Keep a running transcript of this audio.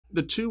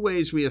The two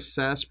ways we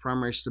assess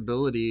primary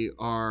stability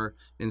are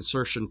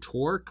insertion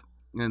torque,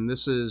 and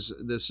this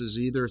is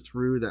either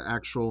through the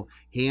actual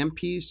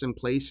handpiece and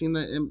placing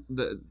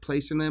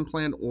the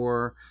implant,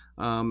 or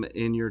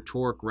in your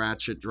torque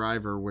ratchet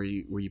driver where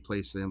you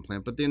place the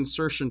implant. But the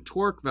insertion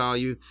torque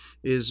value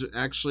is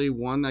actually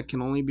one that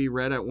can only be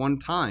read at one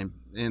time,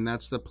 and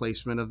that's the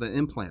placement of the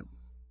implant.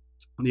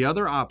 The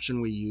other option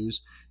we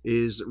use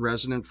is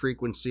resonant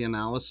frequency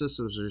analysis,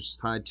 which is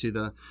tied to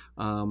the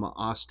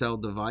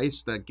Osstell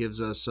device that gives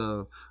us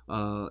a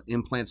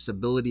implant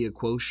stability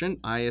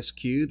quotient,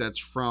 ISQ, that's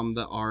from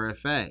the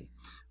RFA.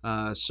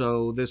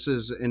 So this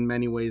is in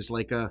many ways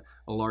like a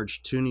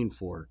large tuning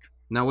fork.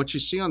 Now what you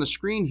see on the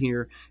screen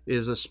here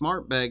is a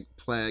smart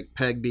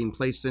peg being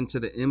placed into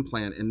the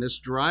implant, and this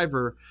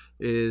driver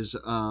is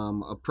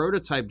a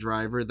prototype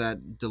driver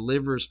that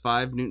delivers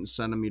 5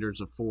 Newton-centimeters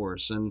of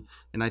force, and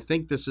I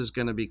think this is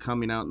going to be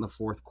coming out in the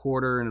 4th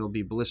quarter, and it'll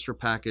be blister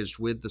packaged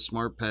with the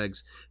smart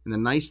pegs. And the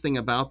nice thing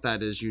about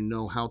that is you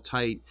know how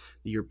tight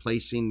you're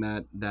placing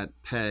that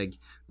peg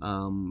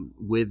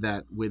with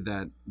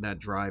that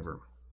driver.